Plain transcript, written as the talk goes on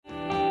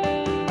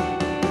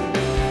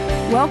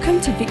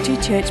Welcome to Victory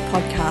Church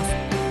Podcast.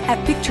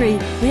 At Victory,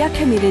 we are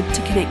committed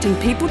to connecting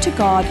people to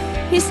God,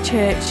 His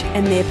church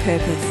and their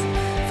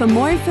purpose. For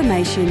more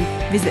information,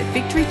 visit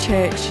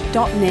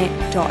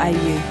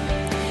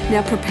victorychurch.net.au.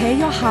 Now prepare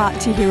your heart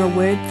to hear a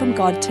word from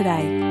God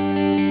today.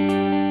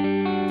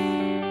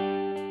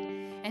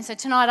 And so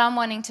tonight I'm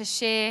wanting to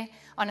share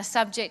on a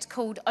subject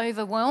called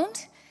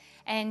overwhelmed.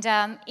 And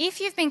if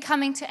you've been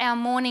coming to our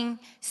morning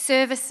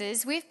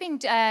services, we've been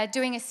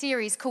doing a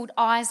series called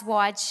Eyes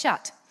Wide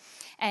Shut.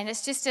 And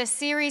it's just a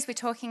series we're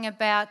talking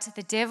about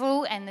the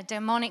devil and the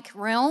demonic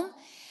realm.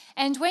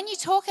 And when you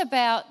talk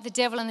about the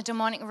devil and the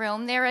demonic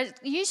realm, there are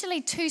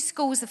usually two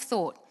schools of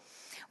thought.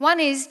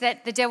 One is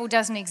that the devil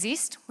doesn't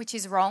exist, which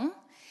is wrong.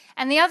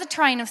 And the other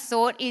train of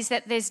thought is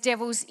that there's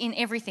devils in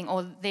everything,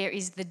 or there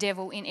is the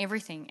devil in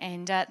everything.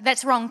 And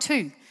that's wrong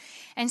too.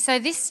 And so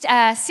this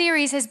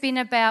series has been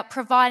about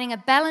providing a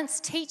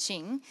balanced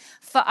teaching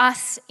for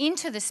us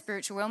into the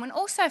spiritual realm, and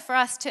also for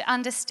us to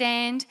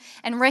understand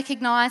and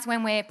recognise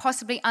when we're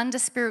possibly under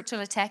spiritual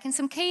attack, and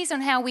some keys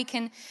on how we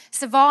can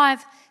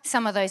survive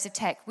some of those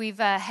attacks. We've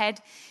had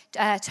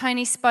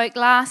Tony spoke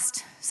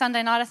last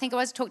Sunday night, I think it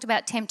was, talked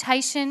about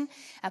temptation.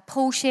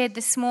 Paul shared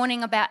this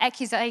morning about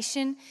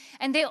accusation,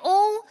 and they're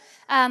all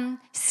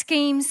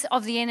schemes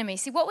of the enemy.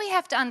 See, what we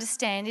have to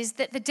understand is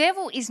that the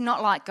devil is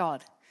not like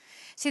God.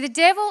 See, the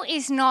devil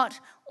is not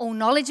all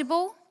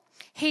knowledgeable,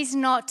 he's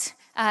not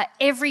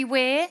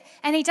everywhere,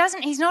 and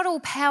he's not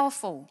all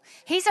powerful.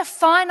 He's a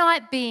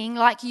finite being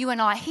like you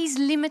and I. He's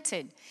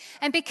limited.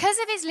 And because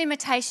of his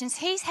limitations,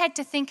 he's had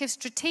to think of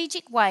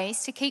strategic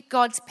ways to keep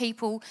God's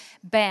people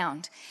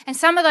bound. And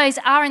some of those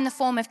are in the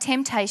form of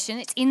temptation,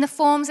 it's in the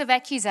forms of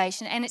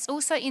accusation, and it's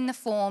also in the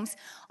forms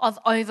of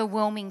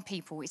overwhelming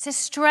people. It's a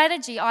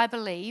strategy, I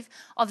believe,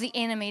 of the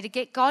enemy to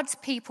get God's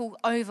people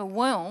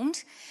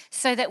overwhelmed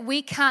so that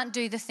we can't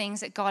do the things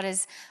that God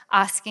is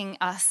asking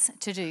us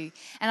to do.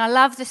 And I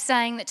love the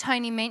saying that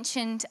Tony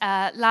mentioned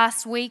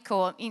last week,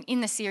 or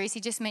in the series,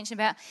 he just mentioned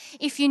about,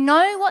 if you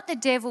know what the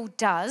devil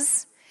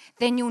does,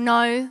 then you'll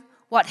know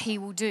what he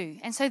will do.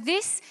 And so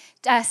this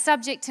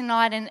subject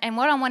tonight and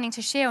what I'm wanting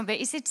to share a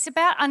bit is it's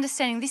about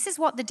understanding this is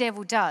what the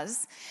devil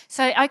does.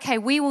 So, okay,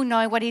 we will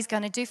know what he's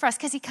going to do for us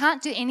because he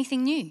can't do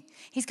anything new.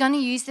 He's going to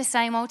use the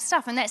same old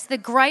stuff. And that's the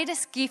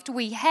greatest gift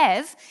we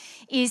have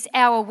is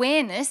our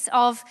awareness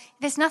of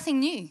there's nothing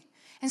new.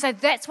 And so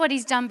that's what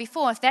he's done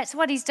before. If that's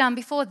what he's done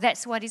before,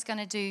 that's what he's going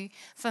to do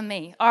for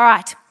me. All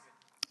right.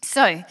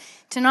 So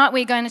tonight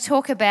we're going to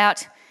talk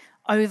about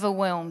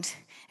overwhelmed.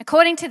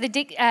 According to the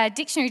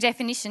dictionary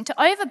definition, to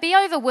be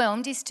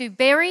overwhelmed is to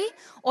bury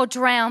or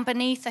drown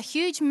beneath a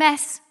huge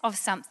mass of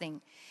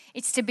something.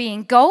 It's to be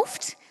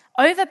engulfed,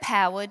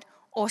 overpowered,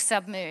 or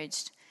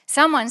submerged.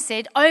 Someone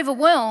said,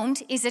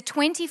 overwhelmed is a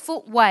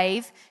 20-foot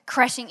wave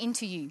crashing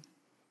into you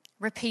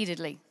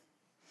repeatedly.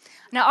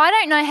 Now, I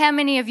don't know how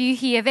many of you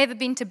here have ever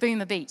been to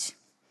Booma Beach.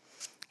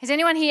 Has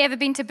anyone here ever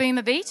been to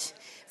Booma Beach?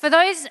 For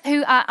those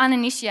who are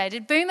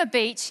uninitiated, Booma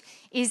Beach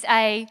is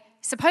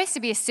supposed to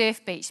be a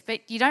surf beach,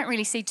 but you don't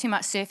really see too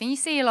much surfing. You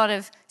see a lot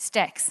of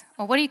stacks,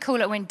 or what do you call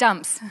it when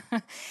dumps?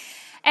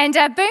 And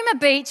Booma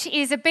Beach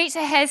is a beach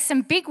that has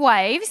some big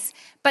waves,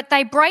 but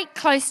they break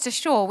close to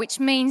shore, which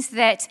means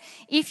that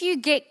if you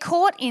get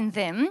caught in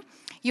them,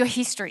 you're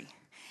history.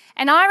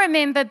 And I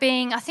remember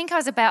I think I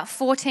was about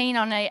 14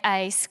 on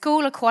a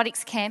school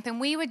aquatics camp, and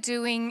we were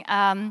doing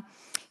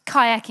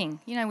kayaking,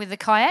 with the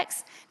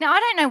kayaks. Now, I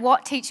don't know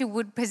what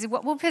would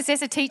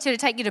possess a teacher to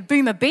take you to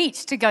Booma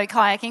Beach to go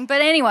kayaking,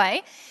 but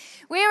anyway,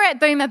 we were at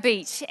Booma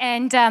Beach,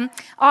 and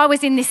I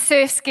was in this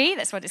surf ski,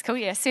 that's what it's called,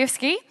 surf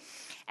ski,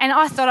 and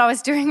I thought I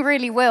was doing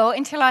really well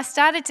until I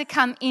started to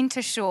come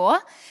into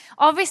shore,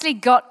 obviously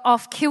got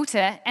off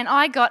kilter, and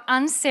I got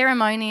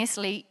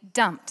unceremoniously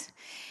dumped.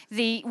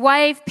 The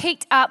wave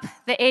picked up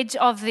the edge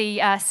of the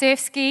surf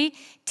ski,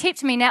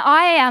 tipped me. Now,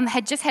 I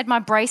had just had my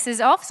braces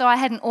off, so I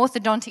had an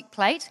orthodontic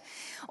plate.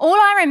 All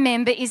I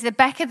remember is the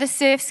back of the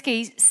surf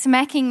ski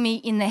smacking me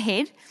in the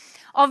head.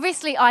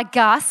 Obviously, I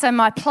gasped, so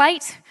my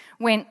plate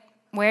went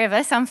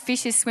wherever. Some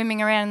fish is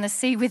swimming around in the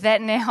sea with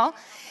that now.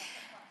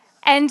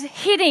 And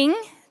hitting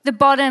the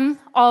bottom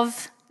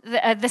of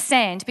the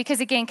sand,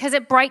 because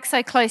it breaks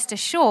so close to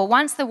shore,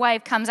 once the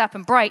wave comes up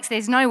and breaks,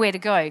 there's nowhere to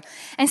go.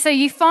 And so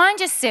you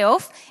find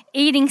yourself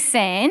eating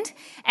sand,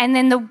 and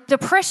then the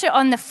pressure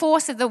on the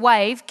force of the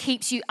wave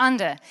keeps you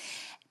under.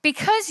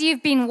 Because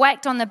you've been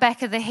whacked on the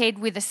back of the head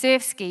with a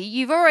surf ski,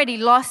 you've already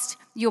lost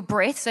your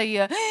breath, so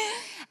you're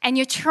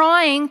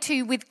trying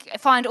to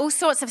find all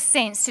sorts of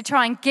sense to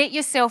try and get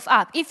yourself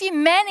up. If you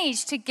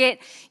manage to get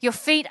your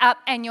feet up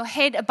and your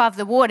head above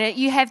the water,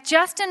 you have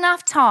just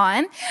enough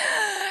time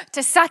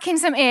to suck in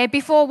some air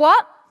before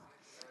what?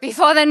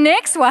 Before the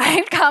next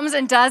wave comes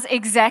and does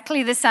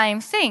exactly the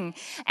same thing.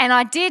 And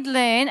I did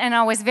learn, and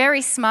I was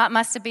very smart,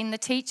 must have been the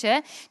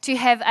teacher, to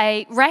have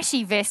a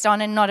rashi vest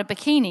on and not a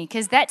bikini,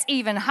 because that's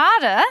even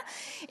harder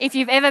if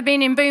you've ever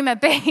been in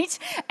Booma Beach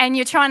and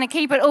you're trying to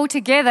keep it all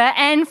together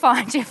and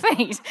find your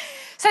feet.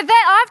 So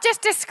that I've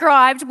just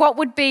described what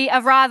would be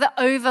a rather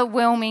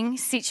overwhelming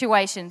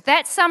situation.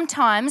 That's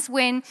sometimes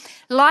when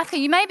life,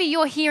 maybe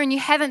you're here and you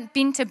haven't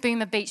been to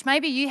Boomer Beach.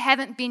 Maybe you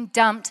haven't been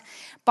dumped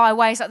by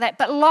waves like that.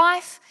 But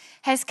life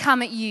has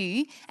come at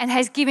you and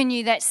has given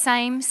you that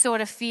same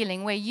sort of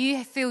feeling where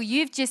you feel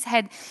you've just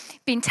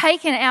been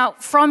taken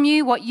out from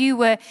you, what you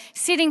were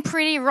sitting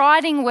pretty,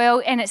 riding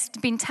well, and it's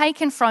been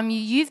taken from you.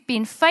 You've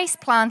been face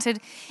planted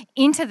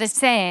into the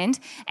sand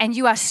and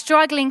you are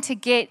struggling to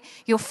get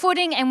your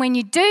footing. And when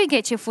you do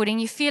get your footing,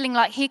 you're feeling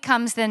like here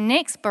comes the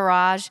next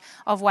barrage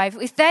of waves.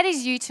 If that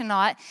is you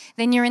tonight,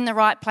 then you're in the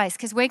right place,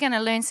 because we're going to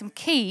learn some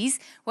keys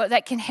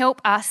that can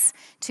help us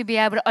to be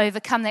able to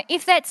overcome that.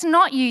 If that's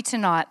not you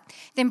tonight,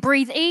 then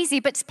breathe easy,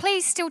 but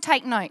please still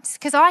take notes,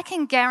 because I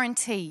can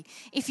guarantee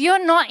if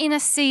you're not in a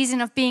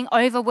season of being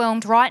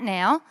overwhelmed right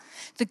now,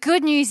 the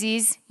good news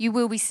is you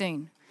will be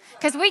soon.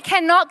 Because we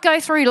cannot go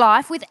through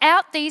life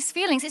without these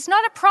feelings. It's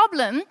not a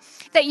problem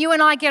that you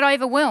and I get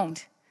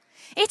overwhelmed.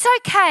 It's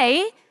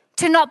okay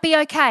to not be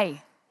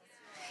okay.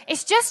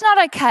 It's just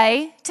not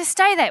okay to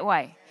stay that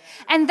way.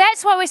 And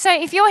that's why we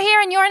say, if you're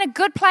here and you're in a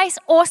good place,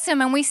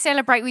 awesome, and we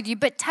celebrate with you.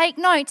 But take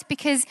notes,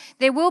 because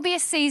there will be a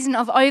season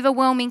of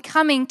overwhelming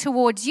coming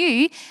towards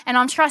you, and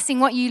I'm trusting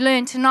what you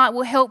learn tonight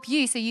will help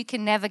you so you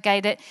can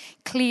navigate it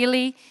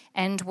clearly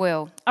and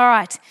well. All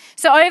right,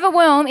 so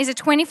overwhelm is a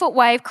 20-foot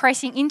wave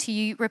crashing into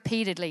you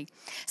repeatedly.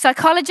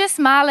 Psychologist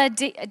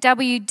Marla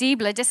W.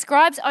 Diebler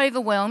describes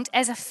overwhelmed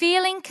as a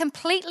feeling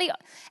completely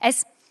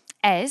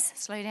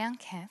slow down,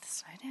 Kath,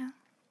 slow down.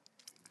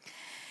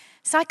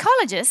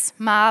 Psychologist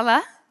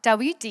Marla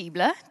W.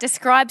 Diebler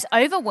describes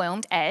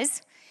overwhelmed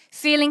as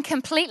feeling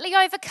completely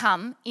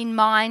overcome in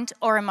mind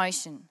or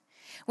emotion.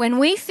 When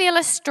we feel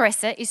a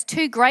stressor is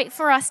too great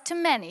for us to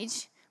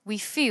manage, we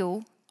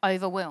feel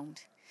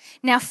overwhelmed.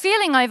 Now,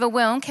 feeling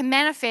overwhelmed can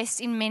manifest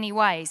in many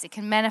ways. It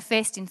can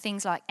manifest in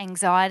things like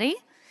anxiety,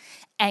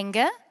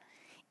 anger,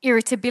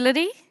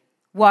 irritability,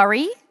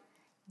 worry,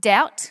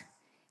 doubt,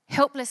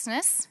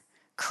 helplessness,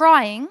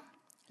 crying,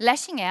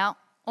 lashing out,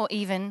 or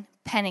even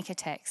panic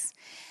attacks.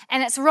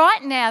 And it's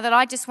right now that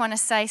I just want to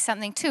say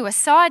something too, a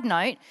side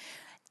note,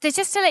 that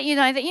just to let you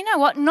know that, you know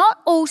what, not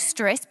all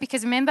stress,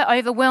 because remember,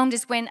 overwhelmed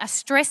is when a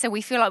stressor,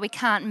 we feel like we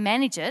can't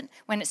manage it,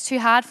 when it's too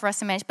hard for us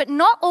to manage, but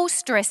not all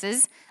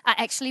stresses are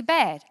actually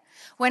bad.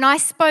 When I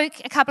spoke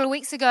a couple of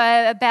weeks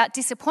ago about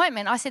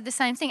disappointment, I said the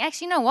same thing.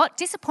 Actually, you know what,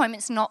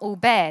 disappointment's not all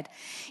bad.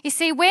 You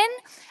see, when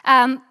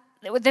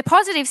the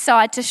positive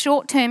side to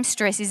short-term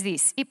stress is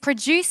this. It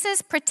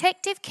produces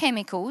protective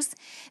chemicals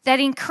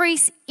that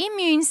increase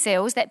immune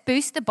cells that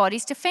boost the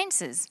body's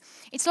defences.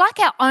 It's like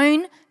our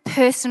own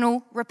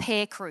personal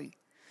repair crew.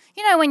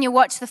 You know, when you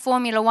watch the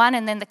Formula One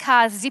and then the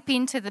cars zip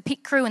into the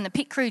pit crew and the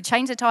pit crew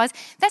change the tyres,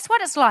 that's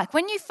what it's like.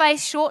 When you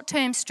face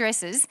short-term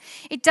stresses,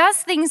 it does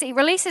things, it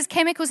releases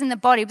chemicals in the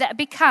body that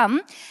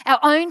become our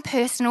own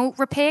personal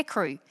repair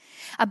crew.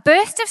 A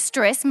burst of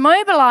stress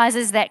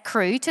mobilises that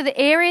crew to the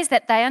areas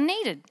that they are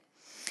needed.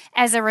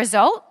 As a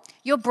result,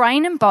 your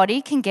brain and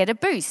body can get a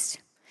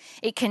boost.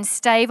 It can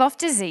stave off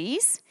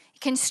disease,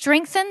 it can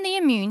strengthen the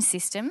immune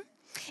system,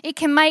 it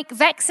can make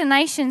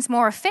vaccinations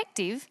more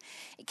effective,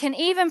 it can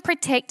even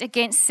protect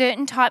against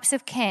certain types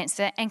of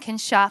cancer and can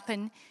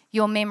sharpen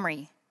your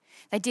memory.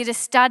 They did a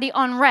study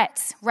on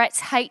rats. Rats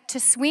hate to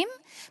swim,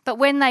 but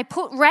when they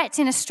put rats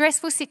in a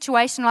stressful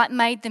situation like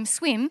made them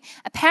swim,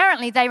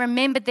 apparently they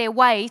remembered their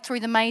way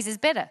through the mazes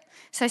better.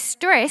 So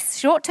stress,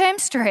 short-term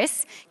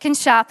stress, can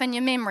sharpen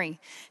your memory.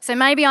 So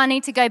maybe I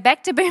need to go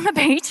back to Boomer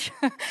Beach,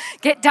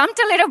 get dumped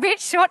a little bit,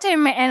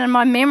 short-term, and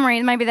my memory,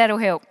 and maybe that'll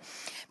help.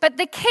 But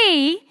the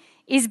key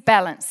is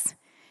balance.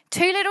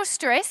 Too little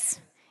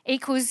stress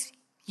equals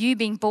you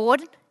being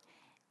bored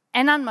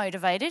and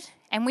unmotivated,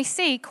 and we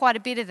see quite a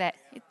bit of that.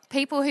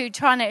 People who are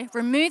trying to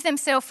remove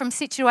themselves from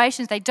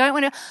situations, they don't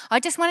want to, I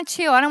just want to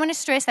chill, I don't want to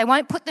stress. They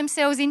won't put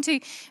themselves into,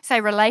 say,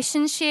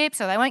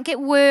 relationships, or they won't get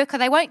work, or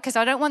they won't, because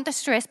I don't want the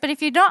stress. But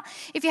if you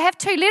have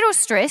too little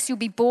stress, you'll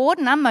be bored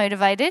and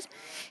unmotivated.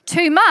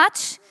 Too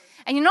much,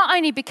 and you not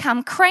only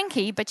become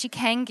cranky, but you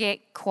can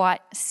get quite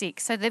sick.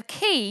 So the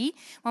key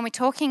when we're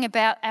talking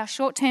about our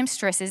short-term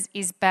stresses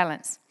is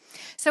balance.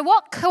 So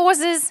what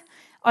causes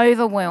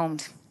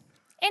overwhelmed?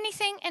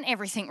 Anything and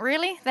everything,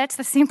 really. That's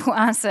the simple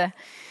answer.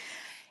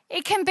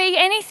 It can be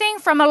anything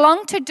from a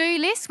long to-do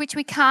list, which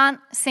we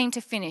can't seem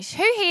to finish.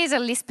 Who here is a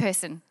list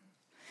person?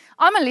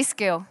 I'm a list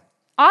girl.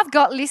 I've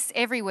got lists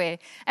everywhere.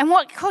 And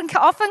what can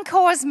often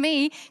cause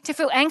me to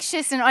feel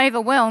anxious and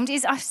overwhelmed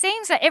is it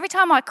seems that every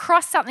time I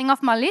cross something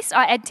off my list,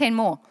 I add 10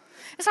 more.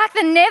 It's like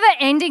the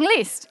never-ending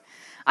list.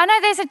 I know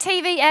there's a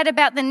TV ad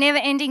about the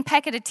never-ending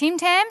packet of Tim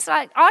Tams.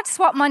 I'd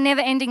swap my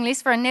never-ending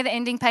list for a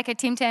never-ending packet of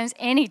Tim Tams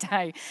any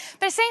day.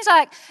 But it seems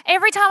like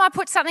every time I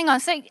put something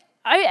on,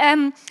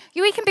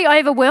 we can be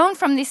overwhelmed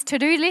from this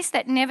to-do list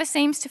that never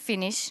seems to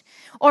finish,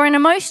 or an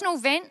emotional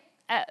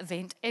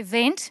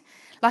event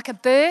like a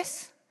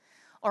birth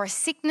or a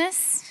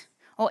sickness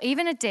or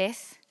even a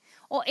death,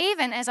 or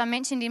even, as I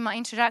mentioned in my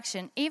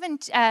introduction, even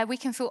we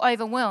can feel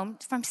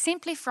overwhelmed from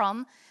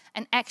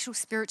an actual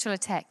spiritual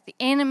attack. The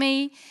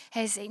enemy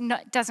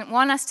doesn't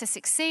want us to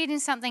succeed in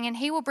something, and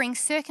he will bring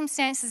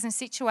circumstances and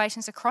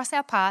situations across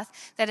our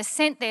path that are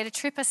sent there to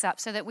trip us up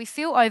so that we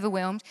feel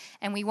overwhelmed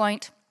and we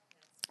won't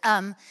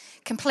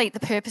complete the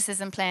purposes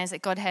and plans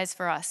that God has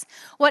for us.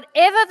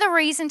 Whatever the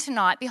reason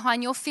tonight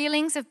behind your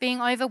feelings of being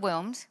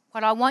overwhelmed,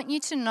 what I want you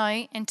to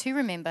know and to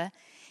remember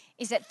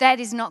is that that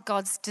is not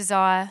God's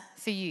desire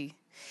for you.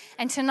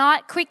 And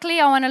tonight, quickly,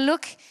 I want to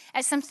look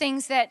at some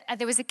things that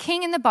there was a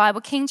king in the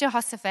Bible, King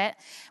Jehoshaphat,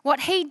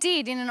 what he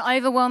did in an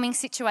overwhelming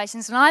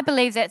situations. And I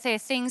believe that there are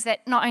things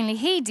that not only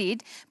he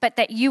did, but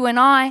that you and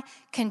I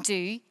can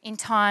do in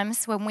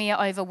times when we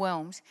are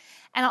overwhelmed.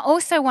 And I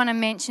also want to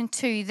mention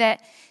too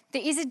that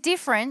there is a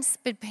difference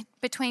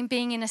between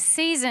being in a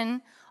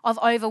season of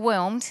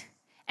overwhelmed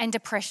and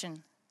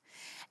depression.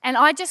 And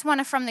I just want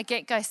to from the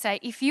get-go say,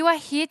 if you are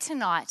here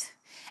tonight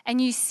and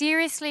you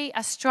seriously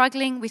are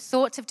struggling with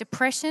thoughts of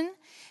depression,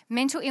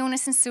 mental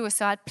illness and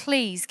suicide,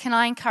 please, can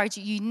I encourage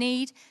you, you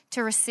need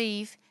to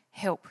receive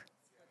help.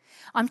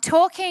 I'm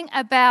talking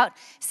about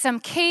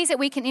some keys that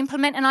we can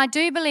implement, and I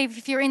do believe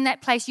if you're in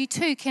that place, you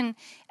too can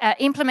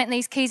implement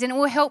these keys and it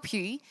will help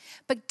you.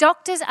 But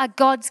doctors are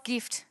God's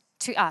gift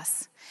to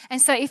us. And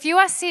so if you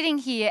are sitting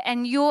here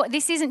and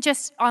this isn't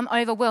just I'm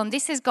overwhelmed,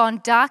 this has gone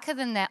darker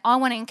than that, I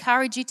want to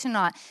encourage you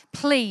tonight,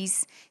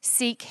 please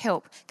seek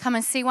help. Come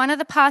and see one of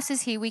the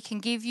pastors here. We can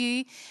give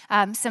you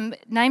some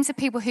names of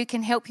people who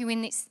can help you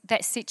in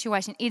that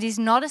situation. It is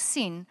not a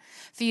sin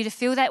for you to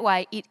feel that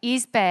way. It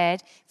is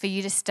bad for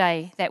you to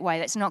stay that way.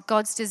 That's not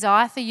God's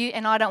desire for you,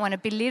 and I don't want to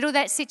belittle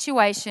that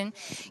situation.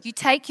 You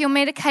take your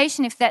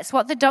medication if that's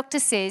what the doctor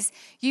says.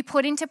 You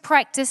put into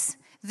practice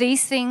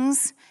these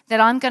things that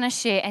I'm going to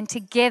share, and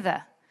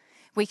together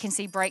we can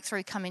see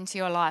breakthrough come into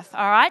your life.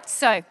 All right,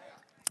 so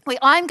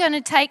I'm going to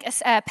take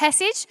a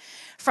passage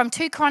from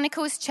 2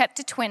 Chronicles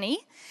chapter 20.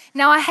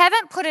 Now, I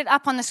haven't put it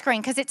up on the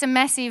screen because it's a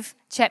massive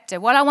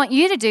chapter. What I want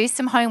you to do is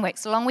some homework.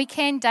 So long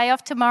weekend, day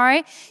off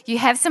tomorrow, you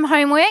have some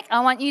homework. I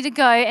want you to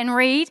go and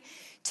read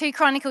 2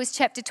 Chronicles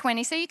chapter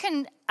 20 so you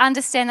can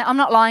understand that I'm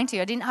not lying to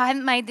you. I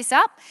haven't made this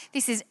up.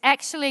 This is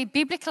actually a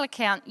biblical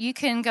account. You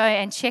can go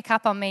and check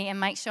up on me and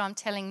make sure I'm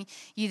telling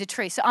you the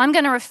truth. So I'm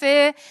going to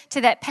refer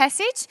to that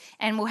passage,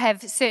 and we'll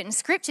have certain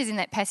scriptures in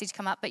that passage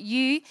come up. But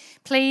you,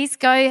 please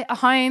go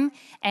home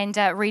and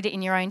read it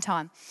in your own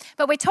time.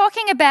 But we're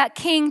talking about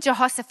King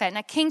Jehoshaphat.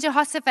 Now, King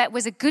Jehoshaphat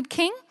was a good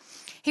king.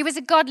 He was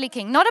a godly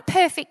king, not a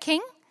perfect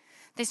king.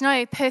 There's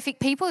no perfect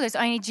people. There's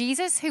only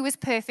Jesus who was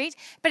perfect.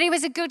 But he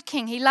was a good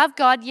king. He loved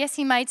God. Yes,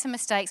 he made some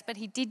mistakes, but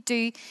he did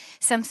do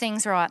some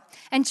things right.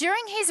 And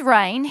during his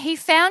reign, he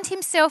found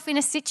himself in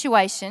a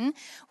situation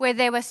where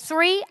there were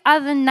 3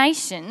 other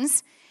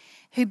nations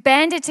who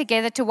banded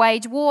together to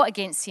wage war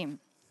against him.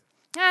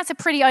 Now, that's a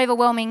pretty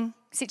overwhelming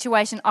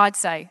situation, I'd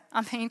say.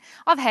 I mean,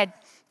 I've had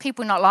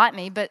people not like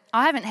me, but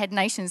I haven't had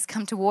nations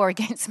come to war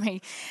against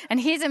me. And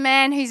here's a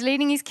man who's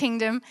leading his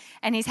kingdom,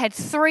 and he's had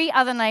 3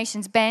 other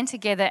nations band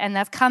together, and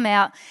they've come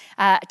out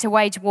to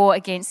wage war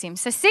against him.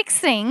 So 6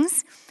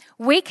 things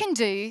we can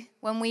do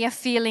when we are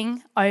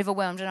feeling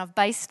overwhelmed, and I've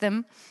based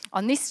them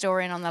on this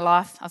story and on the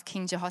life of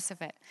King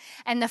Jehoshaphat.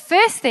 And the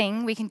first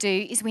thing we can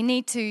do is we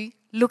need to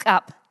look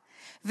up.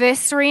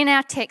 Verse 3 in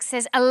our text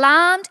says,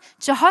 "Alarmed,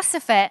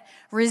 Jehoshaphat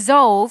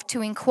resolved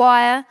to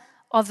inquire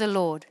of the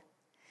Lord."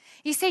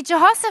 You see,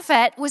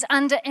 Jehoshaphat was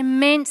under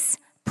immense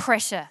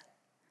pressure.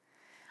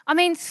 I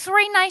mean,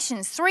 3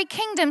 nations, 3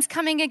 kingdoms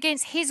coming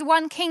against his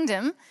one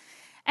kingdom,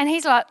 and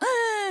he's like,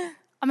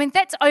 I mean,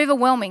 that's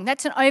overwhelming.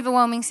 That's an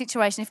overwhelming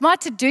situation. If my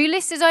to-do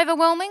list is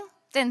overwhelming,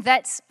 then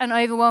that's an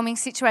overwhelming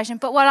situation.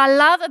 But what I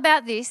love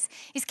about this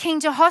is King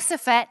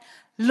Jehoshaphat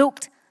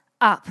looked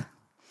up.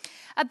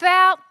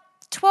 About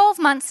 12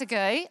 months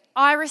ago,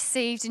 I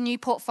received a new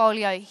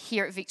portfolio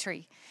here at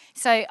Victory.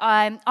 So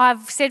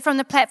I've said from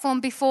the platform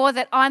before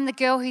that I'm the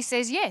girl who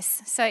says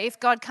yes. So if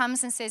God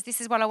comes and says,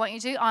 this is what I want you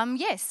to do, I'm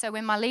yes. So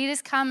when my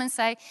leaders come and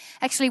say,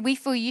 actually, we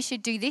feel you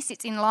should do this,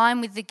 it's in line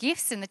with the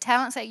gifts and the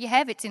talents that you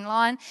have, it's in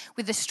line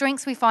with the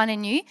strengths we find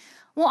in you,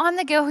 well, I'm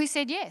the girl who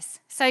said yes.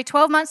 So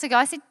 12 months ago,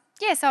 I said,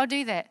 yes, I'll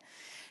do that.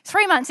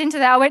 3 months into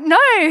that, I went, no,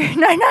 don't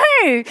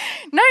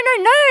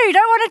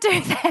want to do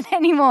that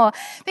anymore,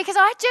 because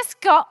I just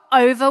got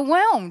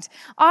overwhelmed.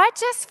 I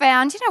just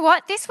found, you know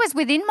what, this was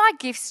within my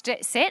gift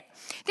set.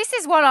 This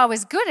is what I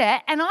was good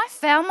at, and I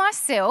found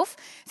myself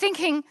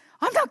thinking,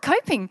 I'm not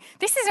coping.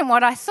 This isn't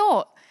what I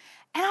thought.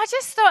 And I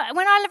just thought,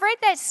 when I read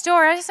that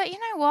story, I just thought, you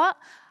know what,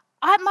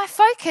 my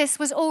focus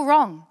was all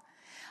wrong.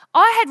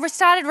 I had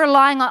started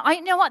relying on,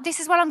 you know what, this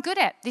is what I'm good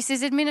at. This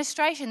is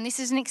administration. This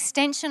is an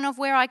extension of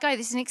where I go.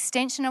 This is an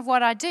extension of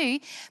what I do.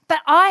 But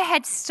I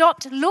had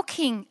stopped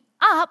looking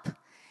up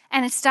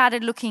and had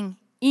started looking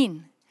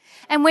in.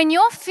 And when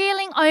you're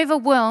feeling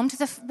overwhelmed,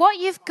 what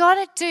you've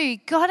got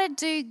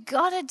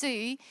to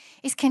do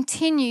is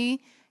continue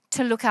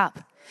to look up.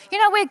 You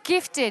know, we're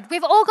gifted.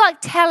 We've all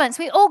got talents.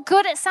 We're all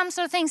good at some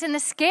sort of things. And the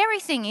scary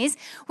thing is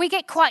we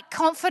get quite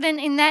confident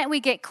in that.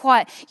 We get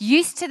quite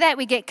used to that.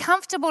 We get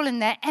comfortable in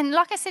that. And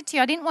like I said to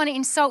you, I didn't want to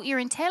insult your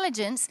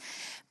intelligence,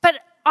 but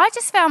I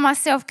just found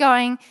myself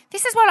going,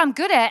 this is what I'm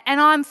good at,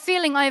 and I'm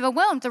feeling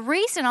overwhelmed. The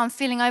reason I'm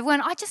feeling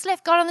overwhelmed, I just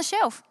left God on the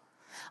shelf.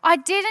 I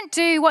didn't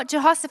do what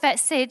Jehoshaphat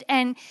said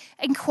and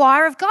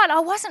inquire of God. I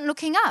wasn't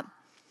looking up.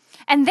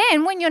 And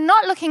then when you're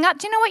not looking up,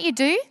 do you know what you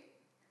do?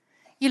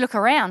 You look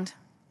around.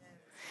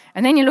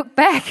 And then you look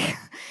back.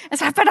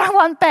 It's like, but I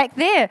want back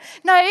there.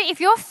 No, if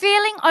you're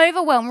feeling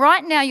overwhelmed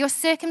right now, your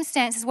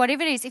circumstances,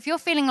 whatever it is, if you're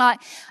feeling like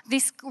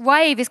this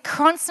wave is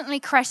constantly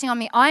crashing on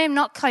me, I am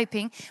not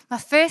coping, my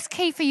first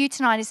key for you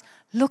tonight is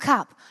look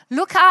up.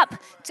 Look up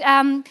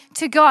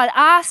to God.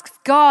 Ask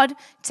God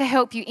to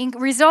help you.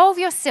 Resolve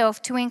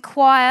yourself to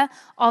inquire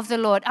of the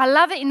Lord. I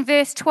love it in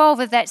verse 12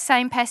 of that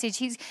same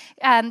passage.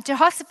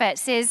 Jehoshaphat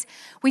says,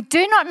 we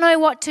do not know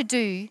what to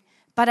do,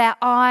 but our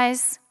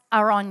eyes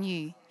are on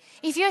you.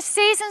 If you're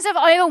seasons of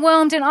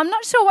overwhelmed and I'm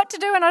not sure what to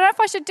do and I don't know if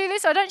I should do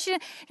this,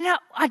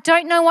 I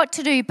don't know what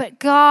to do, but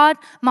God,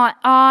 my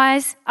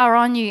eyes are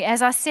on you.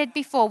 As I said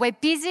before, we're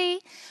busy.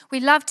 We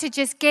love to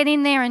just get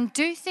in there and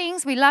do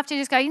things. We love to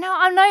just go, I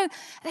know,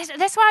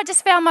 that's why I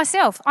just found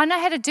myself. I know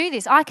how to do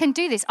this. I can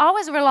do this. I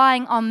was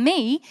relying on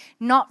me,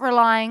 not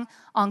relying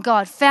on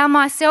God. Found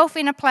myself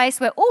in a place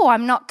where,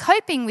 I'm not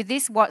coping with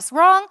this. What's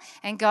wrong?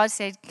 And God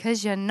said,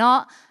 because you're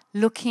not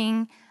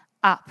looking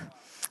up.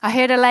 I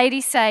heard a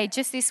lady say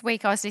just this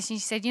week, I was listening,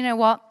 she said, you know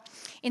what?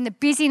 In the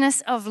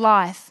busyness of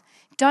life,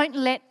 don't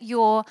let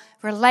your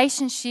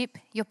relationship,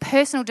 your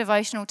personal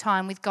devotional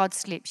time with God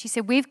slip. She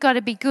said, we've got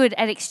to be good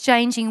at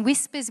exchanging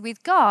whispers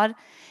with God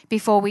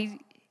before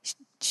we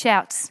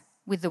shouts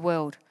with the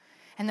world.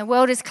 And the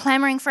world is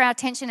clamoring for our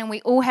attention and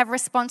we all have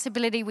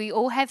responsibility, we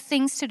all have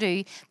things to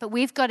do, but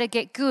we've got to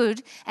get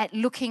good at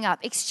looking up,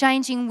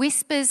 exchanging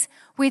whispers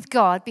with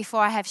God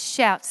before I have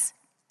shouts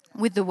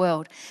with the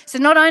world. So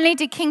not only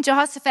did King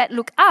Jehoshaphat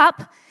look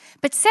up,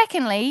 but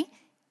secondly,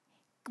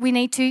 we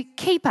need to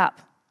keep up.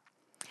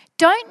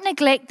 Don't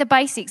neglect the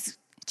basics.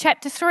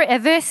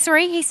 Verse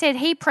 3, he said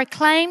he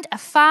proclaimed a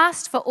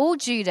fast for all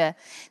Judah.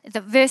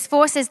 Verse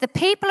 4 says the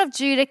people of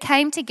Judah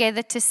came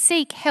together to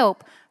seek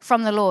help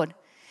from the Lord.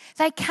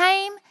 They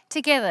came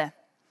together.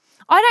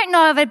 I don't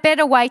know of a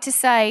better way to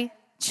say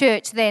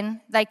church than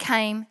they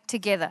came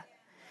together.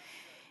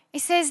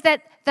 It says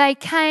that they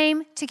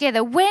came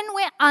together. When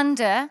we're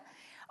under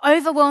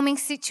overwhelming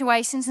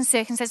situations and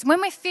circumstances, when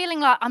we're feeling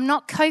like I'm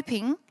not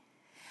coping,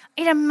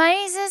 it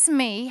amazes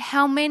me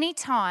how many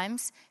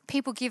times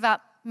people give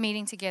up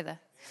meeting together.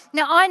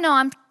 Now, I know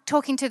I'm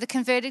talking to the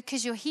converted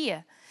because you're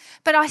here,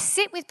 but I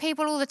sit with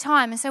people all the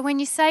time. And so when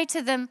you say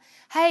to them,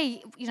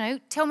 hey,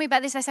 tell me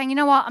about this, they're saying, you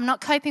know what, I'm not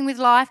coping with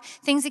life.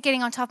 Things are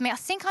getting on top of me. I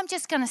think I'm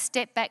just going to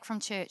step back from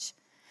church.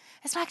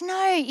 It's like,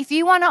 no, if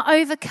you want to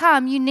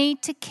overcome, you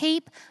need to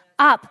keep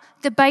up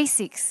the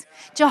basics.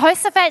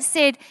 Jehoshaphat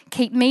said,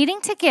 keep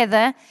meeting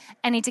together,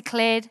 and he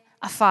declared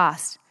a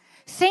fast.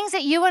 Things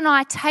that you and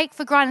I take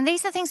for granted.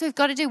 These are things we've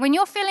got to do. When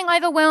you're feeling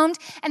overwhelmed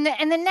and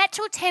the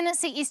natural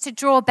tendency is to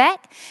draw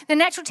back, the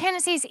natural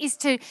tendency is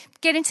to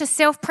get into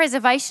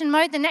self-preservation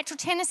mode. The natural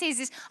tendency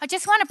is I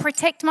just want to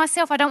protect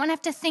myself. I don't want to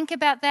have to think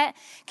about that.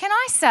 Can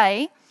I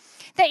say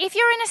that if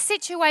you're in a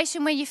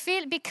situation where you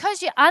feel,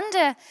 because you're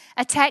under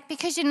attack,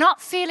 because you're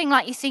not feeling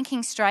like you're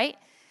thinking straight,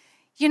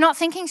 you're not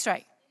thinking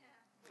straight.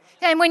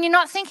 And when you're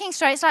not thinking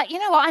straight, it's like, you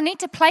know what, I need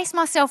to place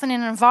myself in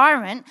an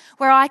environment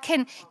where I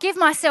can give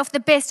myself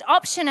the best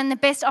option and the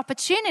best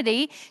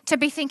opportunity to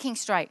be thinking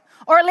straight.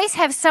 Or at least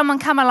have someone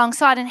come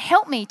alongside and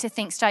help me to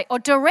think straight or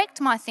direct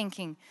my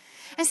thinking.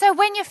 And so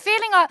when you're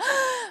feeling like,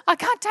 I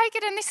can't take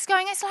it and this is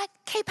going, it's like,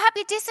 keep up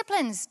your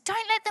disciplines.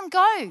 Don't let them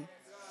go.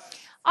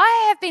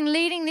 I have been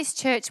leading this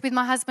church with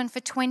my husband for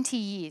 20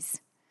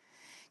 years.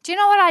 Do you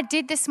know what I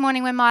did this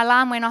morning when my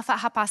alarm went off at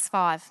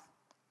 5:30?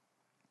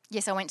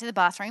 Yes, I went to the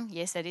bathroom.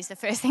 Yes, that is the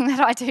first thing that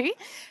I do.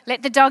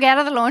 Let the dog out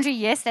of the laundry.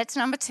 Yes, that's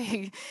number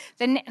 2.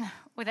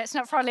 Well, that's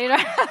not probably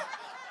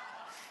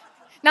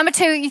number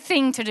 2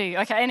 thing to do.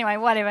 Okay, anyway,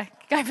 whatever.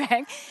 Go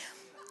back.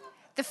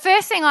 The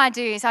first thing I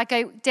do is I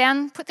go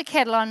down, put the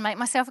kettle on, make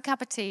myself a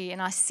cup of tea,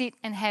 and I sit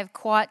and have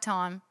quiet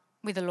time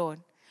with the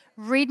Lord.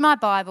 Read my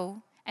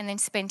Bible, and then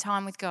spend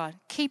time with God.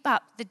 Keep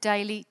up the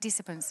daily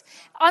disciplines.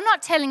 I'm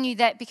not telling you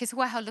that because,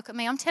 wow, look at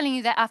me. I'm telling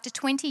you that after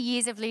 20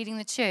 years of leading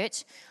the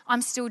church,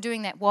 I'm still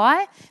doing that.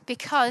 Why?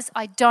 Because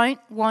I don't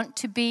want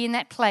to be in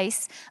that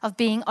place of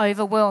being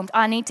overwhelmed.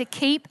 I need to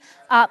keep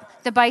up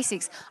the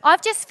basics.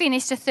 I've just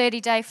finished a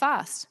 30-day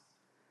fast.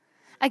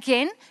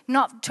 Again,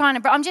 not trying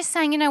to, I'm just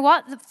saying, you know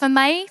what? For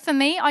me,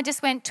 I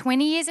just went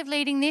 20 years of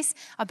leading this.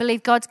 I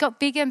believe God's got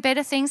bigger and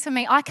better things for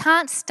me. I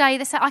can't stay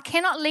the same. I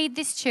cannot lead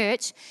this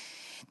church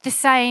the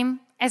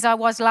same as I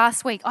was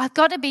last week. I've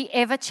got to be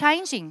ever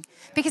changing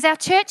because our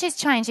church is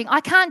changing.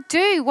 I can't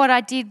do what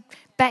I did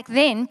back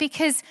then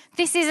because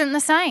this isn't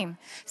the same.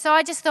 So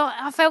I just thought,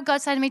 I felt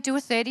God say to me, do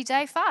a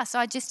 30-day fast. So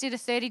I just did a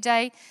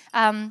 30-day,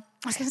 I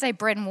was going to say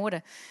bread and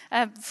water,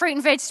 fruit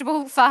and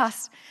vegetable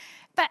fast.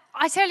 But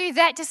I tell you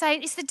that to say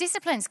it's the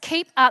disciplines.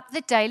 Keep up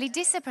the daily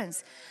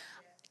disciplines.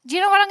 Do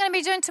you know what I'm going to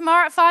be doing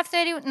tomorrow at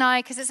 5:30? No,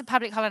 because it's a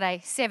public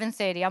holiday,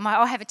 7:30.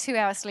 I'll have a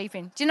 2-hour sleep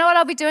in. Do you know what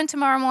I'll be doing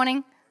tomorrow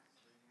morning?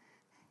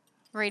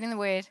 reading the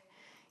word.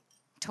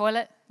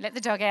 Toilet, let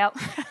the dog out.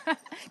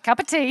 Cup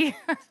of tea.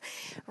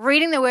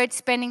 Reading the word,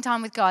 spending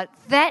time with God.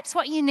 That's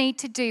what you need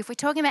to do. If we're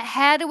talking about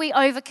how do we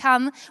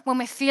overcome when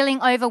we're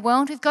feeling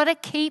overwhelmed, we've got to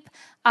keep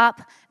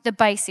up the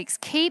basics.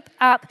 Keep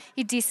up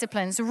your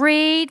disciplines.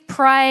 Read,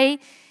 pray,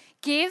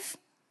 give.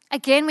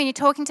 Again, when you're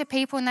talking to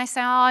people and they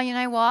say, oh, you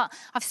know what,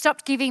 I've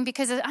stopped giving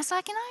because I was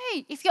like,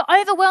 no, if you're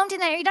overwhelmed in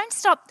there, you don't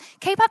stop.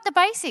 Keep up the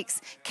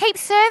basics. Keep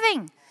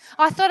serving.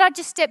 I thought I'd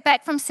just step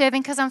back from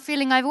serving because I'm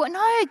feeling overwhelmed.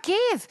 No,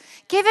 give.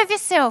 Give of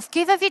yourself.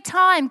 Give of your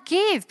time.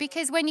 Give.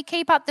 Because when you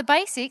keep up the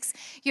basics,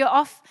 you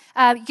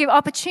give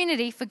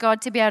opportunity for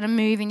God to be able to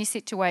move in your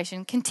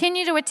situation.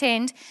 Continue to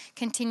attend.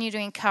 Continue to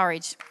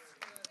encourage.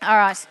 All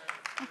right.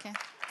 Okay.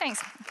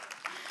 Thanks.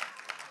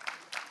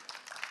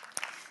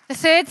 The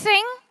third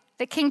thing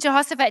that King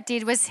Jehoshaphat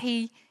did was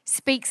he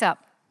speaks up.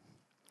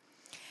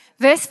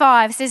 Verse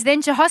 5 says,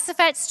 Then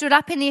Jehoshaphat stood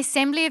up in the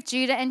assembly of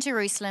Judah and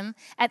Jerusalem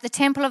at the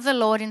temple of the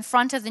Lord in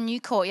front of the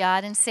new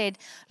courtyard and said,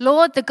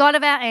 Lord, the God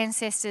of our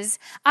ancestors,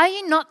 are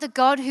you not the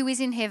God who is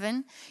in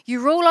heaven?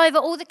 You rule over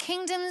all the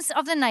kingdoms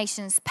of the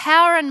nations.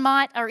 Power and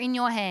might are in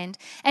your hand,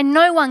 and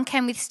no one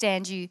can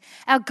withstand you.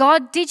 Our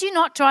God, did you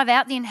not drive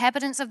out the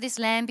inhabitants of this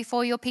land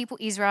before your people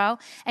Israel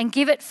and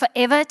give it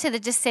forever to the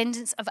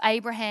descendants of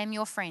Abraham,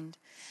 your friend?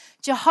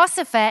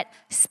 Jehoshaphat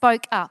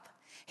spoke up.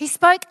 He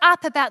spoke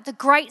up about the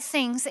great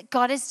things that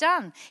God has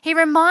done. He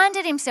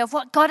reminded himself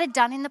what God had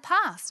done in the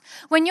past.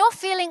 When you're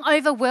feeling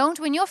overwhelmed,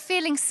 when you're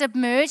feeling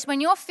submerged,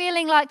 when you're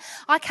feeling like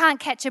I can't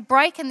catch a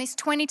break and this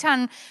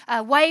 20-ton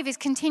wave is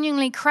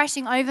continually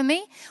crashing over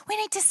me, we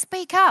need to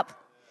speak up.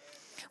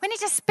 We need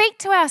to speak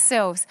to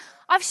ourselves.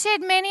 I've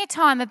shared many a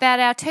time about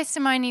our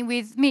testimony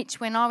with Mitch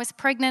when I was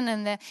pregnant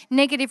and the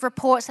negative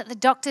reports that the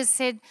doctors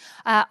said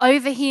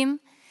over him.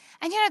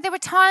 And, there were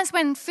times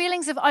when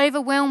feelings of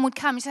overwhelm would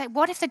come. You say,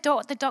 what if the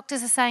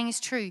doctors are saying is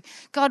true?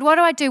 God, what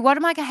do I do? How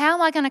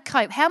am I going to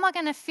cope? How am I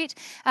going to fit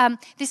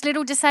this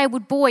little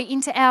disabled boy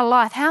into our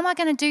life? How am I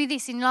going to do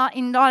this in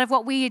light of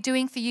what we are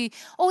doing for you?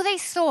 All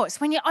these thoughts.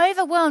 When you're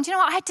overwhelmed,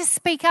 I had to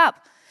speak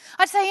up.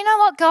 I'd say, you know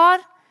what, God?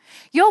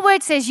 Your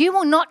word says you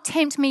will not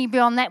tempt me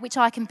beyond that which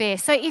I can bear.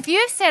 So if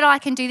you've said I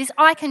can do this,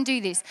 I can do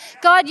this.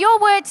 God, your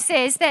word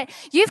says that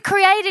you've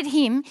created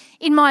him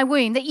in my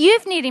womb, that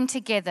you've knit him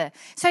together.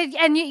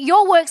 And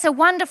your works are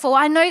wonderful.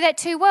 I know that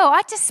too well.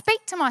 I just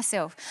speak to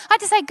myself. I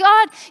just say,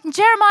 God,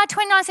 Jeremiah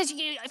 29 says,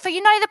 for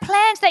you know the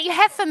plans that you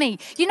have for me.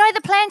 You know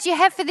the plans you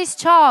have for this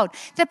child,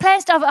 the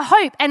plans of a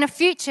hope and a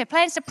future,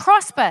 plans to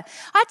prosper.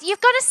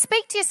 You've got to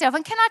speak to yourself.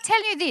 And can I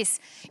tell you this?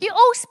 You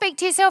all speak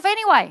to yourself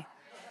anyway.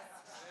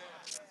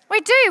 We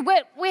do.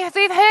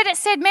 We've heard it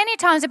said many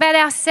times about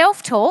our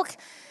self-talk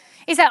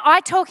is that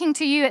I'm speaking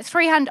to you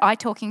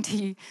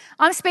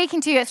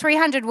at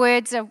 300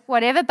 words or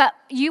whatever, but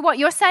what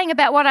you're saying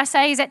about what I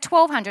say is at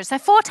 1,200. So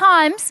 4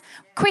 times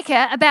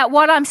quicker about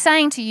what I'm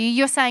saying to you,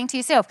 you're saying to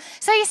yourself.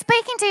 So you're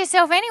speaking to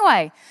yourself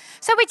anyway.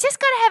 So we just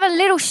got to have a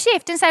little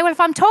shift and say, well, if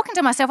I'm talking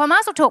to myself, I might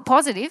as well talk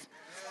positive.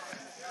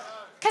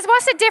 Because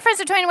what's the difference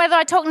between whether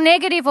I talk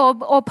negative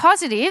or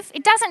positive?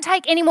 It doesn't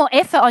take any more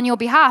effort on your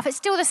behalf. It's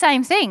still the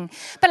same thing.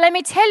 But let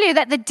me tell you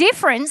that the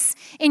difference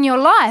in your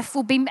life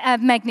will be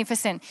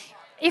magnificent.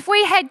 If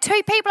we had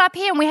 2 people up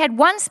here and we had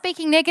one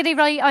speaking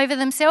negatively over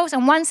themselves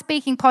and one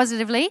speaking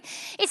positively,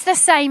 it's the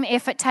same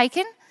effort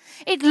taken.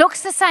 It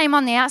looks the same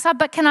on the outside,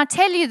 but can I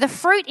tell you the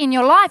fruit in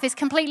your life is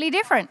completely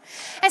different.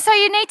 And so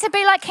you need to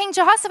be like King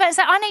Jehoshaphat and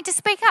say, I need to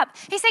speak up.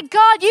 He said,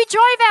 God, you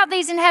drove out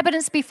these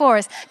inhabitants before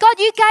us. God,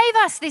 you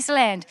gave us this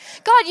land.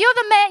 God, you're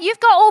the man. You've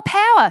got all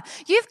power.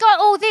 You've got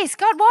all this.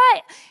 God,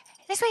 why?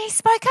 That's why he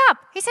spoke up.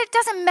 He said, it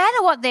doesn't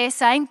matter what they're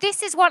saying.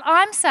 This is what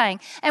I'm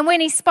saying. And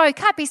when he spoke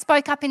up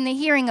in the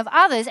hearing of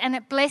others, and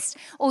it blessed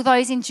all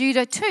those in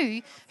Judah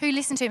too who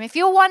listened to him. If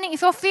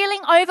you're feeling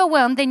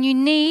overwhelmed, then you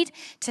need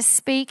to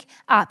speak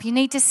up. You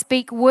need to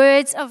speak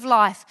words of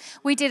life.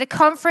 We did a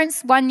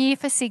conference one year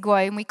for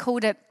Sigwo, and we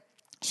called it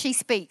She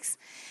Speaks.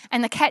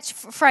 And the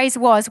catchphrase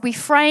was, we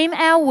frame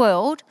our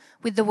world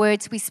with the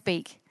words we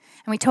speak.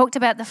 And we talked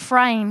about the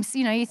frames.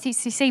 You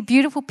see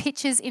beautiful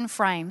pictures in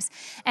frames.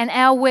 And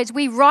our words,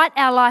 we write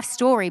our life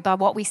story by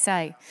what we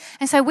say.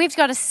 And so we've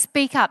got to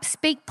speak up,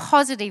 speak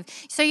positive.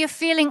 So you're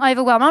feeling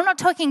overwhelmed. I'm not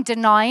talking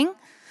denying.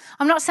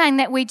 I'm not saying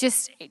that we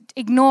just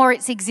ignore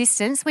its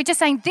existence. We're just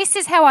saying this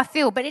is how I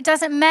feel, but it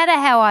doesn't matter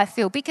how I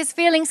feel because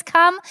feelings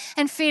come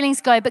and feelings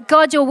go. But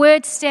God, your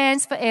word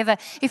stands forever.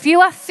 If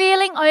you are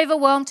feeling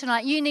overwhelmed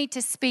tonight, you need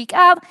to speak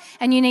up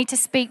and you need to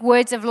speak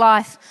words of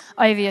life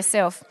over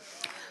yourself.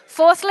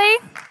 Fourthly,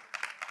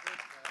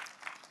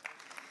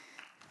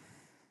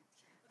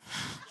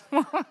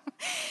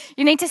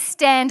 you need to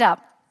stand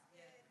up.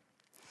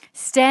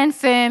 Stand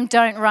firm,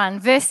 don't run.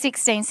 Verse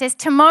 16 says,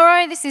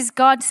 tomorrow, this is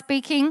God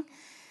speaking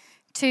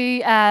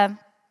to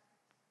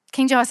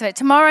King Jehoshaphat,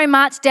 tomorrow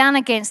march down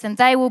against them.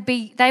 They will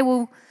be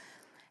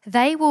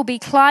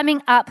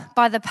climbing up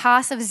by the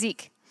pass of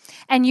Zik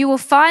and you will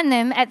find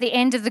them at the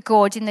end of the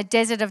gorge in the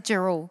desert of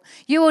Jeruel.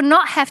 You will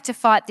not have to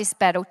fight this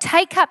battle.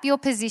 Take up your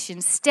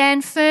positions,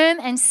 stand firm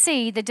and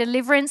see the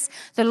deliverance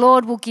the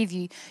Lord will give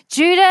you.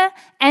 Judah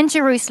and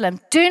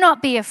Jerusalem, do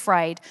not be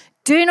afraid.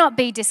 Do not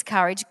be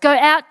discouraged. Go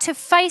out to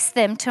face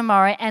them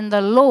tomorrow and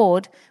the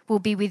Lord will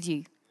be with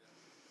you.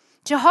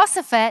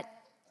 Jehoshaphat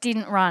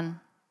didn't run.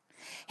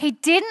 He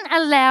didn't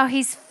allow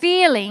his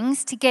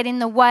feelings to get in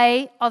the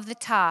way of the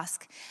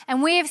task.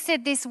 And we have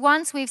said this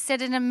once, we've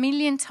said it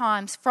 1,000,000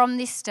 times from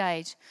this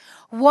stage.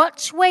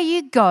 Watch where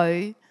you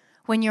go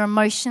when you're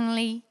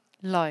emotionally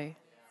low.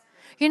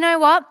 You know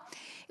what?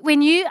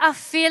 When you are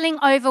feeling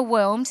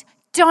overwhelmed,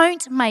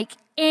 don't make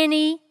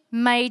any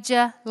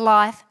major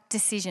life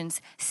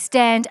decisions.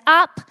 Stand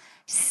up,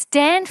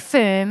 stand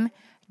firm,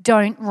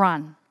 don't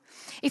run.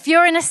 If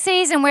you're in a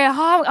season where,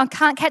 I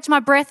can't catch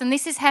my breath and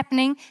this is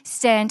happening,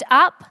 stand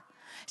up,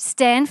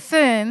 stand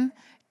firm,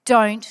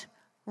 don't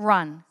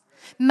run.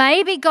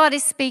 Maybe God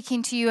is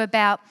speaking to you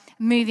about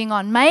moving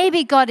on.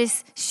 Maybe God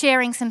is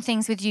sharing some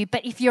things with you.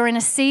 But if you're in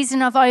a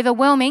season of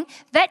overwhelming,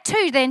 that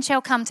too then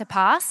shall come to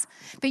pass.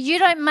 But you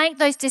don't make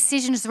those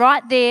decisions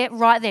right there,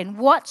 right then.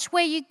 Watch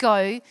where you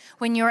go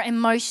when you're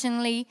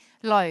emotionally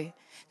low.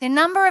 The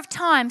number of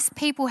times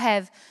people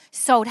have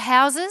sold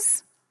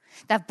houses,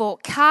 they've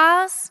bought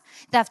cars,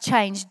 they've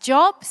changed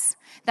jobs,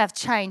 they've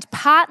changed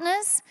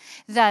partners,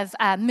 they've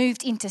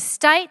moved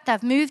interstate,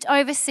 they've moved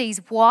overseas.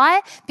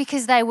 Why?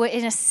 Because they were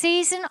in a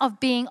season of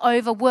being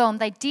overwhelmed.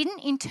 They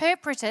didn't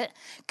interpret it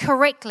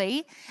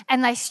correctly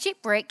and they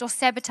shipwrecked or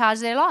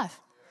sabotaged their life.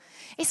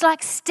 It's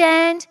like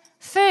stand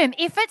firm.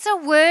 If it's a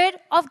word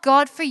of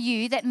God for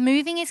you that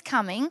moving is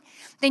coming,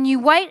 then you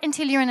wait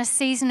until you're in a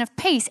season of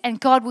peace and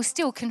God will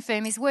still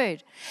confirm his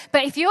word.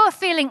 But if you're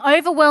feeling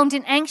overwhelmed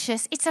and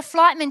anxious, it's a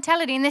flight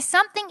mentality. And there's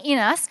something in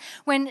us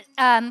when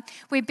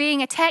we're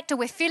being attacked or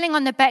we're feeling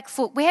on the back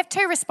foot. We have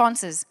two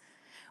responses.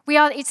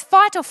 It's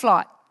fight or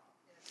flight.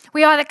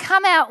 We either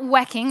come out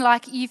whacking,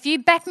 like if you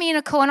back me in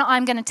a corner,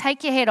 I'm going to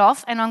take your head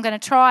off and I'm going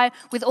to try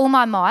with all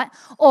my might,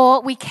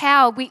 or we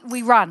cower,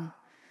 we run.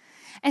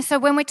 And so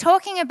when we're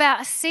talking about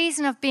a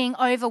season of being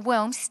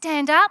overwhelmed,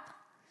 stand up,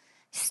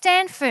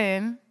 stand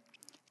firm,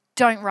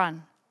 don't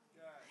run.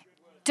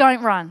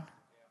 Don't run.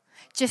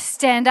 Just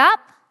stand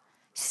up,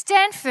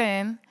 stand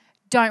firm,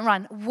 don't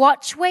run.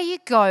 Watch where you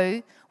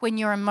go when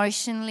you're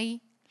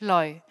emotionally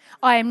low.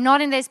 I am not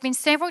in, there's been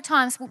several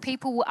times where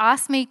people will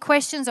ask me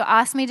questions or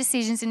ask me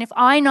decisions, and if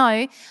I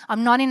know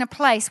I'm not in a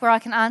place where I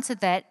can answer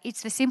that,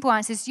 it's the simple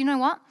answer is, you know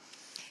what?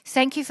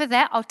 Thank you for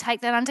that. I'll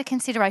take that under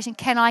consideration.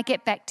 Can I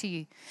get back to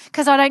you?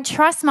 Because I don't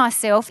trust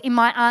myself in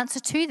my answer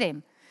to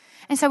them.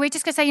 And so we're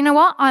just going to say, you know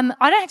what? I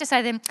don't have to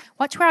say to them,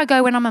 watch where I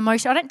go when I'm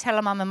emotional. I don't tell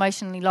them I'm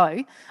emotionally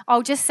low.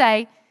 I'll just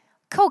say,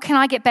 cool, can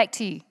I get back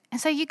to you?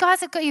 And so you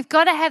guys you've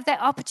got to have that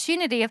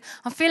opportunity of,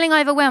 I'm feeling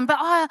overwhelmed, but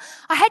I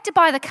had to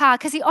buy the car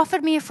because he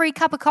offered me a free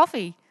cup of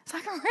coffee. It's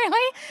like,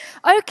 really?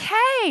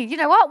 Okay. You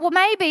know what? Well,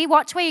 maybe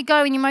watch where you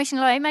go when you're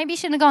emotionally low. Maybe you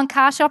shouldn't have gone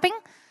car shopping.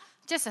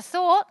 Just a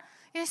thought.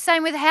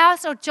 Same with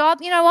house or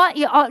job. You know what?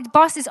 Your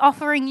boss is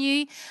offering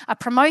you a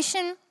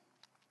promotion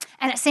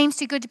and it seems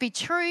too good to be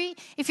true.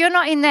 If you're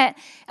not in that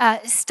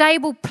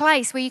stable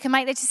place where you can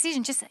make that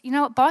decision, just, you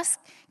know what, boss,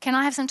 can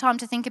I have some time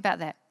to think about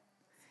that?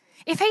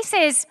 If he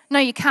says, no,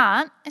 you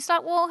can't, it's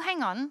like, well,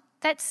 hang on.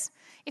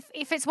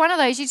 If it's one of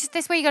those,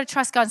 that's where you got to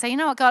trust God and say, you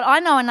know what, God, I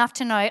know enough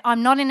to know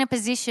I'm not in a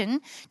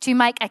position to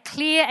make a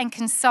clear and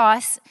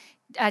concise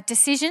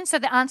decision, so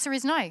the answer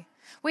is no.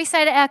 We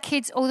say to our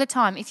kids all the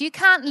time, if you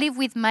can't live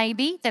with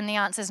maybe, then the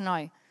answer is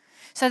no.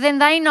 So then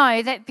they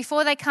know that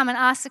before they come and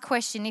ask the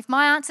question, if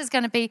my answer is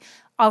going to be,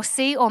 I'll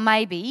see or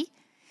maybe,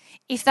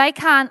 if they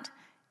can't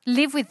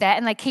live with that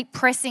and they keep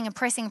pressing and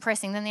pressing and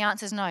pressing, then the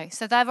answer is no.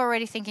 So they're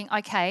already thinking,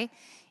 okay,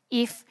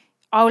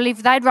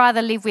 they'd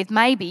rather live with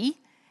maybe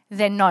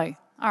than no.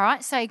 All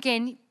right, so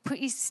again,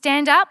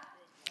 stand up,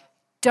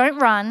 don't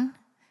run.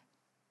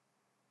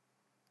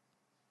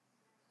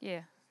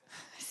 Yeah.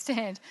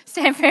 Stand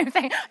firm.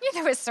 You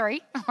know it's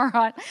 3. All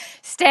right.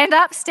 Stand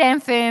up,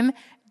 stand firm,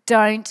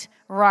 don't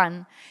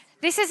run.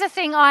 This is a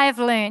thing I have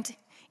learned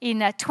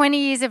in 20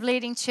 years of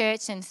leading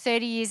church and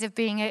 30 years of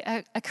being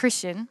a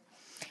Christian,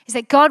 is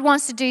that God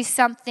wants to do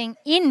something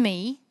in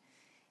me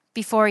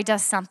before he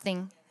does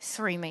something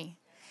through me.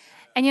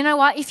 And you know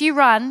what? If you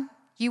run,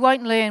 you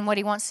won't learn what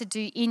he wants to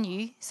do in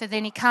you, so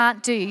then he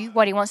can't do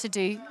what he wants to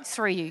do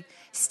through you.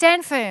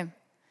 Stand firm.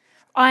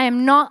 I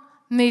am not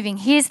moving.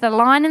 Here's the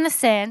line in the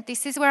sand.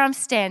 This is where I'm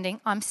standing.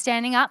 I'm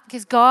standing up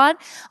because, God,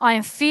 I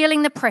am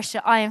feeling the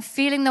pressure. I am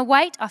feeling the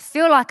weight. I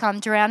feel like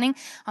I'm drowning.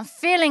 I'm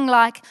feeling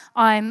like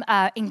I'm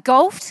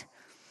engulfed.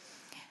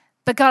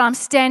 But, God, I'm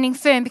standing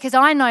firm because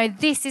I know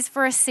this is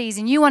for a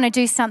season. You want to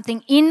do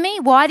something in me.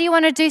 Why do you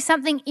want to do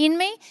something in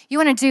me? You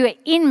want to do it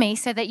in me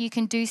so that you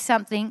can do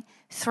something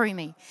through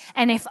me.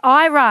 And if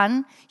I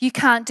run, you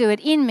can't do it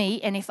in me.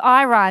 And if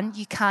I run,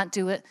 you can't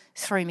do it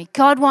through me.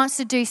 God wants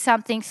to do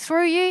something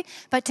through you,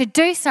 but to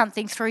do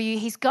something through you,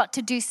 he's got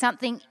to do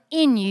something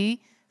in you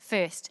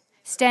first.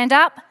 Stand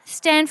up,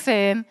 stand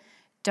firm,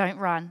 don't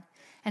run.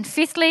 And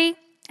fifthly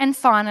And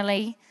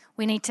finally,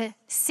 we need to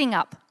sing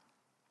up.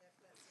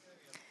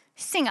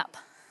 Sing up.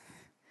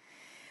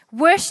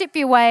 Worship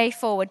your way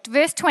forward.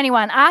 Verse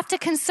 21, after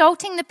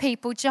consulting the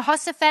people,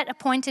 Jehoshaphat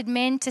appointed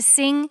men to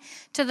sing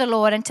to the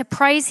Lord and to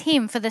praise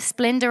him for the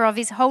splendor of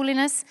his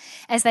holiness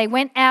as they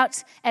went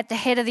out at the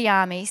head of the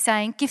army,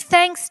 saying, give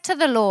thanks to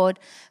the Lord,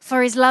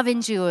 for his love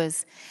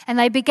endures. And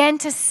they began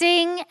to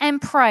sing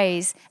and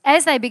praise.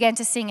 As they began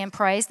to sing and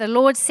praise, the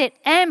Lord set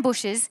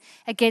ambushes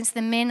against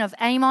the men of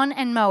Ammon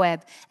and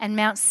Moab and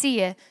Mount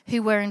Seir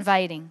who were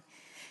invading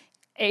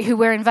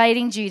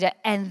Judah,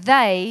 and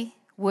they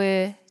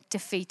were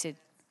defeated.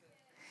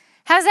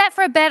 How's that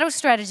for a battle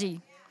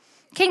strategy?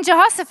 King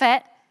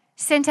Jehoshaphat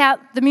sent out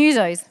the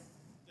musos.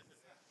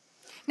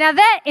 Now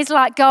that is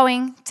like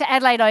going to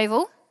Adelaide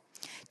Oval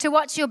to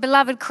watch your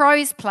beloved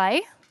Crows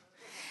play,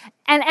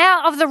 and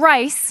out of the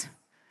race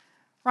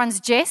runs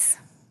Jess,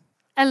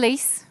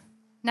 Elise,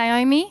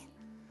 Naomi,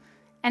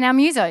 and our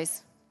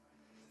musos.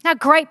 Now,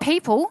 great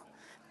people,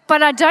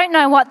 but I don't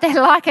know what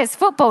they're like as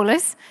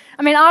footballers.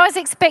 I mean, I was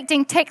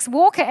expecting Tex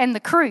Walker and the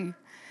crew.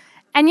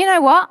 And you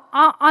know what?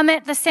 I'm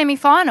at the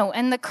semi-final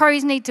and the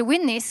Crows need to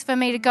win this for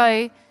me to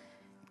go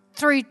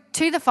through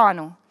to the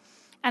final.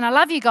 And I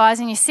love you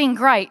guys and you sing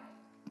great,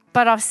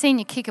 but I've seen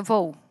you kick a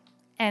ball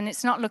and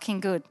it's not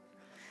looking good.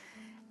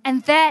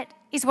 And that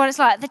is what it's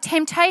like. The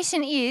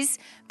temptation is,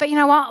 but you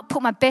know what? I'll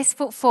put my best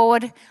foot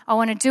forward. I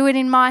want to do it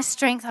in my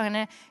strength. I'm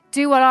going to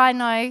do what I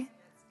know.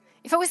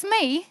 If it was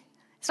me,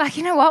 it's like,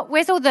 you know what?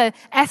 Where's all the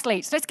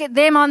athletes? Let's get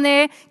them on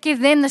there, give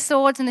them the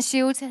swords and the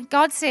shields. And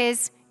God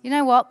says, you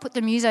know what? Put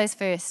the musos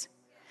first.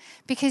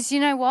 Because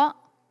you know what?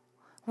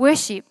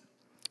 Worship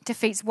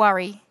defeats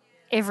worry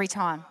every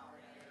time.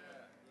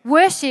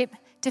 Worship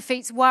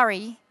defeats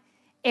worry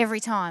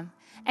every time.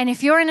 And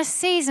if you're in a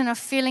season of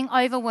feeling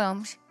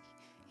overwhelmed,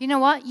 you know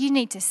what? You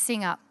need to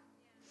sing up.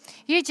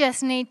 You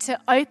just need to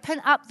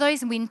open up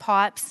those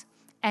windpipes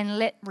and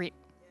let rip.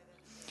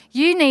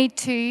 You need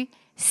to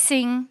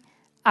sing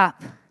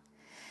up.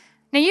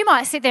 Now you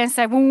might sit there and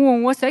say,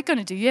 well, what's that going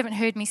to do? You haven't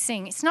heard me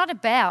sing. It's not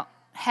about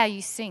how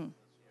you sing.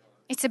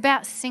 It's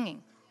about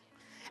singing.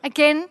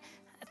 Again,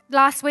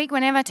 last week,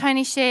 whenever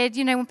Tony shared,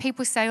 when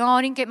people say,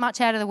 I didn't get much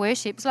out of the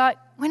worship, it's like,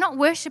 we're not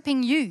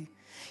worshipping you.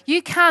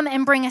 You come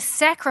and bring a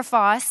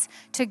sacrifice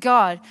to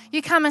God.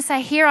 You come and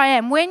say, here I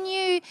am. When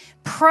you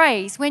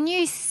praise, when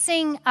you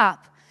sing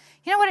up,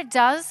 you know what it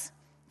does?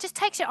 It just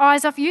takes your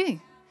eyes off you.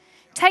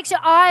 It takes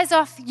your eyes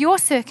off your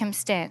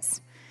circumstance.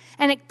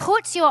 And it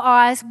puts your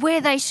eyes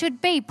where they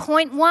should be.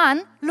 Point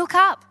one, look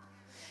up.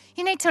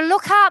 You need to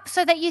look up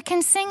so that you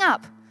can sing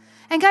up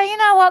and go, you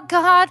know what,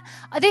 God,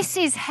 this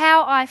is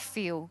how I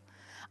feel.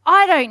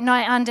 I don't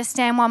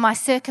understand why my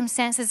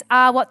circumstances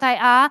are what they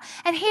are.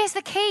 And here's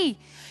the key.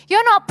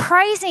 You're not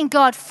praising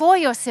God for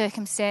your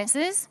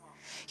circumstances.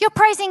 You're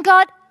praising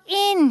God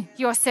in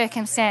your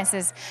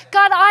circumstances.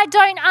 God, I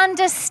don't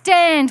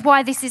understand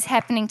why this is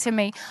happening to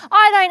me.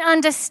 I don't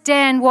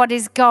understand what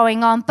is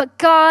going on. But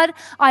God,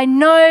 I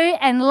know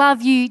and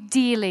love you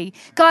dearly.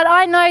 God,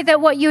 I know that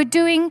what you're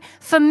doing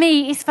for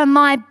me is for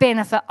my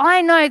benefit.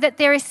 I know that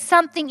there is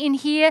something in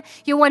here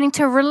you're wanting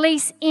to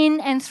release in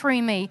and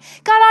through me.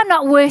 God, I'm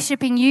not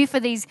worshiping you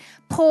for these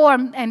poor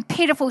and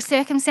pitiful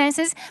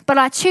circumstances, but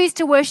I choose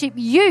to worship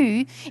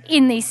you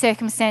in these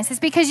circumstances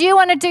because you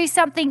want to do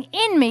something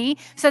in me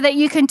so that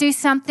you can do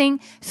something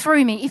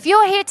through me. If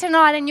you're here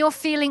tonight and you're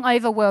feeling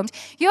overwhelmed,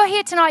 you're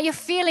here tonight, you're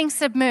feeling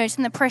submerged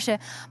in the pressure,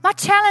 my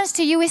challenge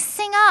to you is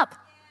sing up.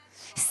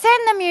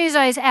 Send the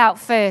musos out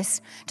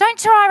first. Don't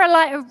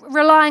try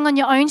relying on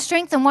your own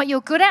strength and what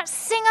you're good at.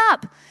 Sing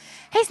up.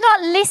 He's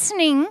not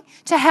listening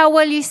to how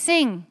well you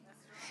sing.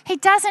 He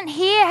doesn't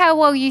hear how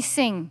well you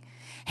sing.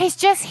 He's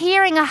just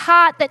hearing a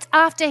heart that's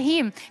after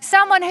him.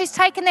 Someone who's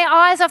taken their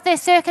eyes off their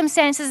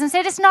circumstances and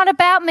said, it's not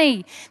about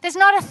me. There's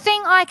not a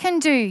thing I can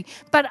do,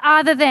 but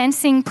other than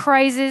sing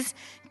praises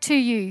to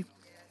you.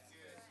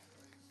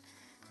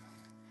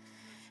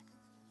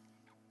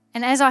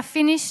 And as I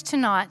finish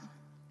tonight,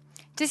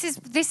 this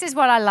is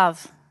what I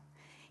love.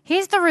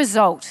 Here's the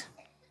result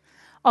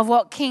of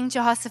what King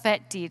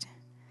Jehoshaphat did.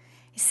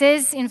 It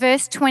says in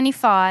verse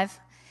 25,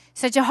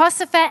 so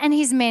Jehoshaphat and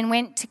his men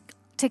went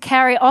to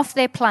carry off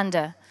their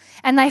plunder.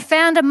 And they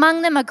found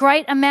among them a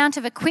great amount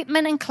of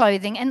equipment and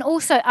clothing and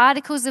also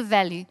articles of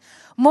value,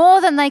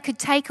 more than they could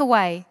take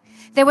away.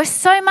 There was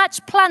so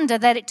much plunder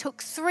that it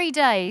took 3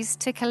 days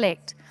to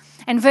collect.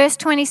 And verse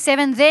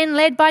 27, then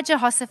led by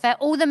Jehoshaphat,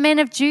 all the men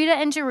of Judah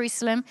and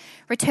Jerusalem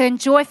returned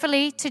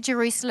joyfully to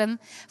Jerusalem,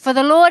 for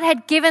the Lord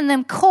had given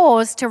them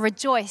cause to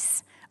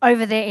rejoice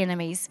over their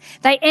enemies.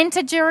 They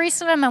entered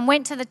Jerusalem and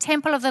went to the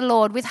temple of the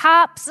Lord with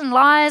harps and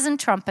lyres and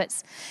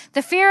trumpets.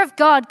 The fear of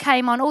God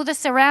came on all the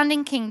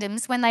surrounding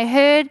kingdoms when they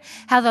heard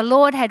how the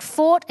Lord had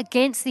fought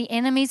against the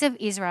enemies of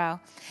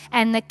Israel.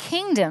 And the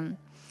kingdom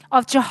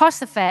of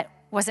Jehoshaphat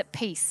was at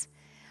peace,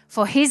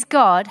 for his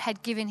God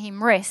had given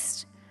him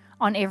rest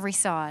on every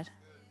side.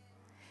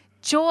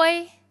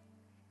 Joy,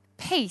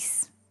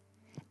 peace,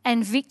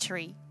 and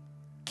victory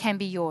can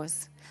be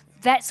yours.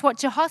 That's what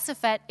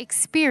Jehoshaphat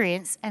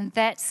experienced, and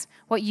that's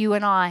what you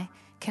and I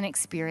can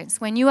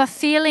experience. When you are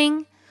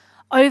feeling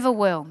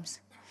overwhelmed,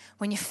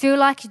 when you feel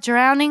like you're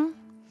drowning,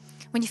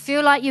 when you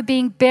feel like you're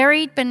being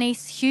buried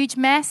beneath huge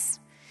mass,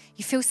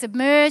 you feel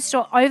submerged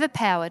or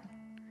overpowered,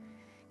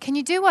 can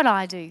you do what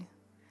I do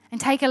and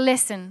take a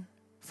lesson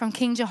from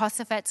King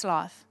Jehoshaphat's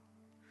life?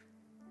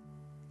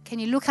 Can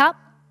you look up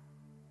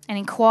and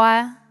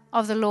inquire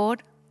of the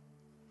Lord?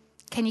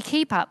 Can you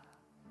keep up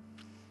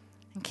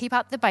and keep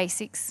up the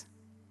basics?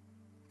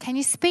 Can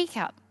you speak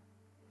up?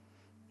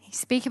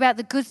 Speak about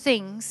the good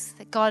things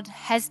that God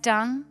has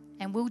done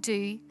and will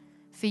do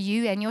for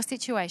you and your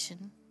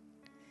situation.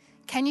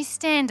 Can you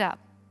stand up?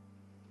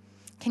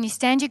 Can you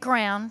stand your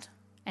ground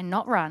and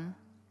not run?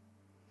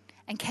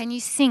 And can you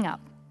sing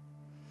up?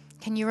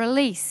 Can you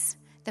release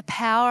the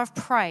power of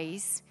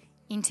praise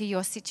into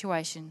your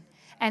situation?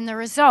 And the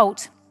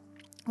result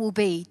will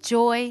be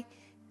joy,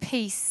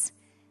 peace,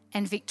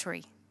 and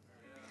victory.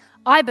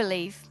 I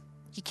believe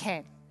you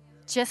can.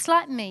 Just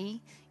like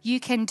me, you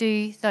can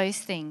do those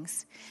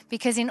things.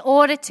 Because in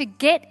order to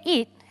get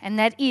it, and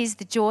that is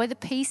the joy, the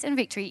peace, and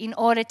victory, in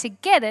order to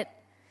get it,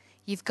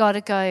 you've got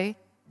to go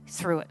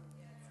through it.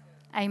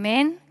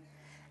 Amen?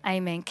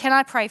 Amen. Can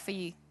I pray for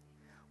you?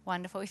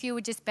 Wonderful. If you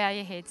would just bow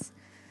your heads.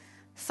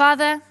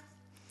 Father,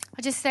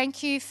 I just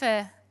thank you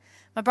for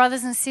my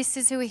brothers and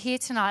sisters who are here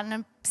tonight, and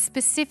I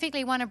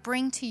specifically want to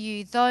bring to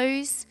you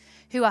those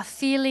who are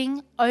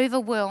feeling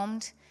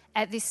overwhelmed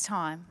at this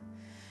time.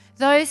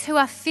 Those who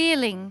are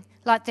feeling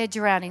like they're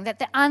drowning, that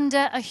they're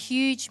under a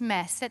huge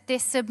mass, that they're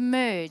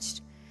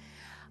submerged.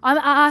 I'm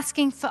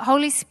asking for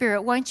Holy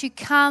Spirit, won't you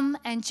come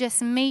and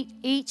just meet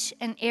each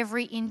and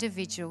every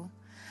individual?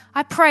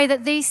 I pray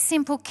that these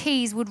simple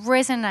keys would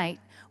resonate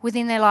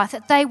within their life,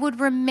 that they would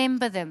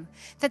remember them,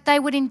 that they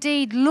would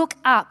indeed look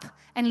up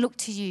and look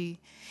to you,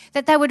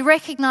 that they would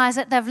recognize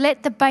that they've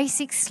let the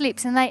basics slip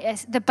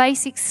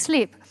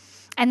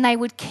and they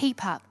would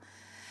keep up.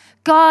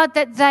 God,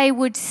 that they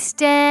would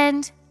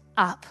stand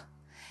up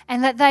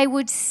and that they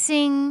would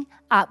sing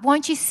up.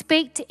 Won't you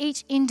speak to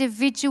each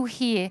individual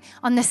here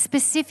on the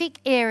specific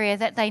area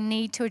that they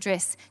need to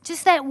address?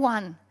 Just that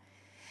one.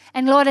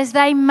 And Lord, as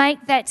they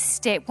make that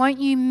step, won't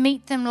you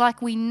meet them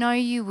like we know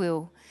you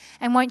will?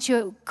 And won't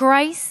your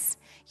grace,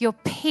 your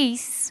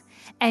peace,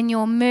 and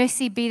your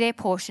mercy be their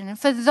portion. And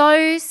for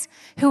those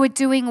who are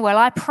doing well,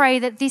 I pray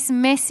that this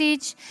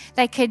message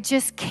they could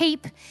just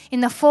keep in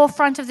the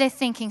forefront of their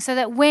thinking, so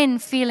that when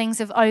feelings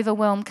of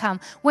overwhelm come,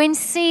 when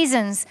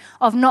seasons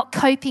of not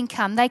coping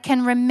come, they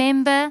can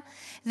remember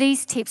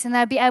these tips and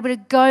they'll be able to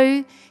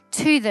go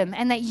to them,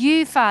 and that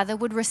you, Father,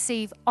 would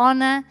receive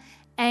honor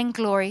and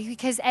glory,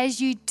 because as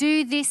you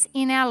do this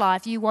in our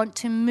life, you want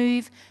to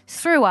move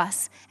through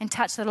us and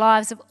touch the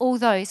lives of all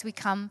those we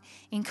come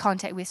in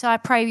contact with. So I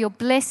pray your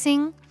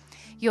blessing,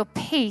 your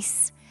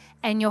peace,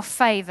 and your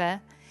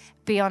favor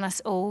be on us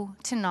all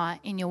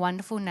tonight in your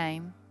wonderful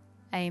name.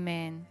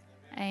 Amen.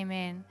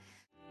 Amen.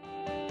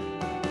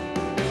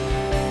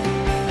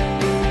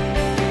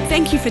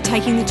 Thank you for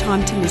taking the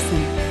time to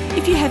listen.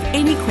 If you have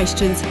any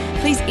questions,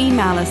 please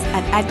email us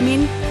at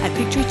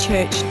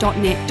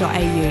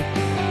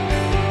admin@victorychurch.net.au.